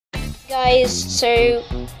Guys, so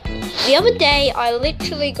the other day I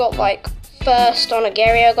literally got like first on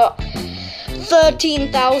Agar.io. I got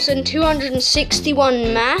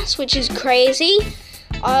 13,261 mass, which is crazy.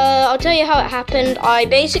 I'll tell you how it happened. I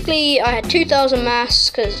had 2,000 mass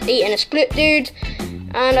because eating a split dude,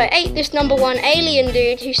 and I ate this number 1 alien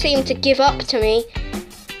dude who seemed to give up to me.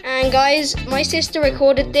 And guys, my sister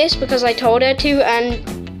recorded this because I told her to,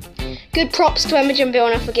 and good props to Imogen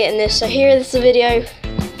Vilna for getting this. So here is the video.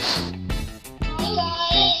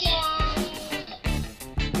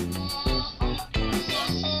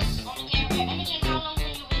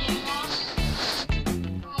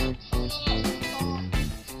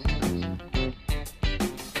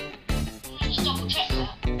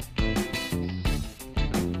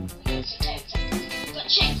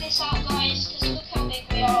 Check this out, guys, because look how big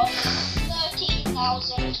we are.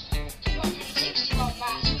 13,261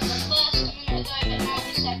 mass. We were first a minute ago, but now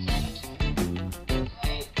we're second.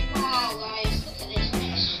 Wow, guys, look at this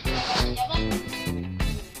fish.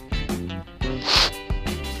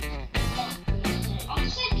 I'm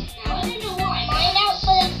second now. I don't know why. Mine out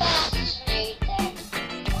for the first raid then.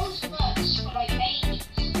 I was first for like ages.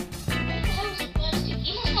 What the hell's the first dude?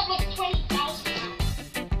 He must have like 20,000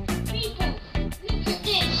 mass. People.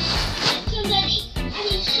 And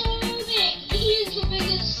he's so big. He is the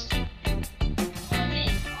biggest.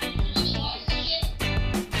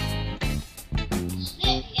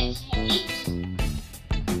 Split gets more eats.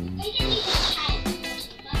 They don't even count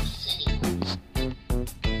the mass anymore.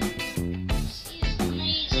 This is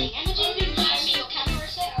amazing. And if you can buy me your camera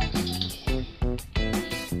set, I'll take it.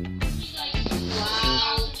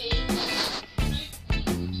 Wow, dude.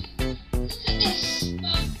 Look at this.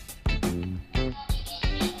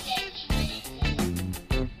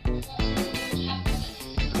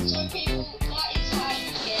 So people, that is how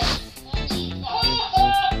you get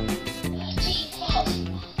 13,000.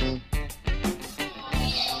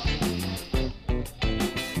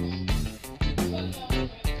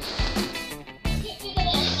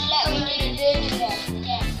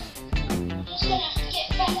 Just gonna have to get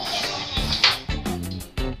back at it right now.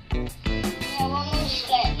 Yeah, one more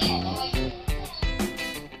split. Yeah, the way.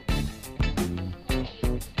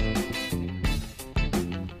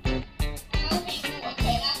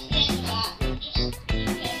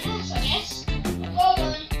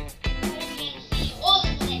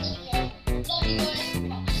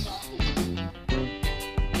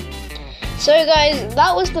 So guys,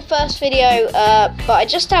 that was the first video, but I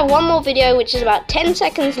just have one more video which is about 10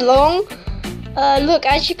 seconds long. Look,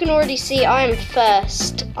 as you can already see, I am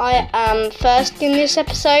first. I am first in this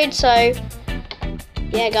episode, so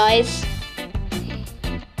yeah guys.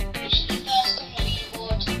 Officially first on the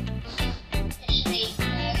leaderboard. Officially.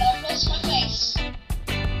 I've lost my face.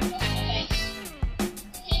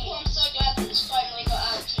 People, I'm so glad that this finally got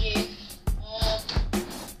out to you.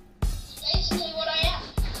 It's basically what I am.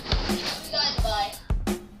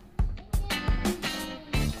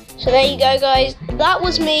 So there you go guys, that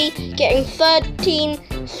was me getting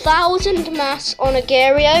 13,000 mass on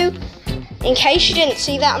Agar.io. In case you didn't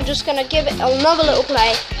see that, I'm just going to give it another little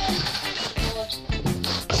play.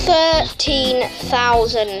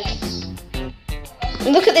 13,000.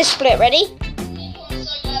 Look at this split, ready?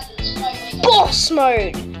 Boss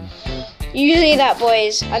mode! You see that,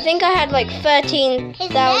 boys? I think I had like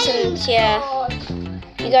 13,000, yeah.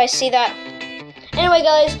 You guys see that? Anyway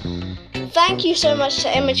guys, thank you so much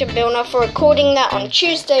to Imogen Vilna for recording that on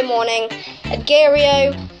Tuesday morning at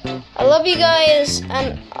Agar.io. I love you guys,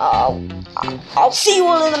 and I'll see you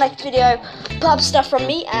all in the next video. Pub stuff from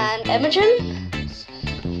me and Imogen.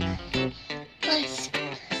 Nice.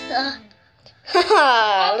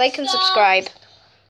 Haha, like and subscribe.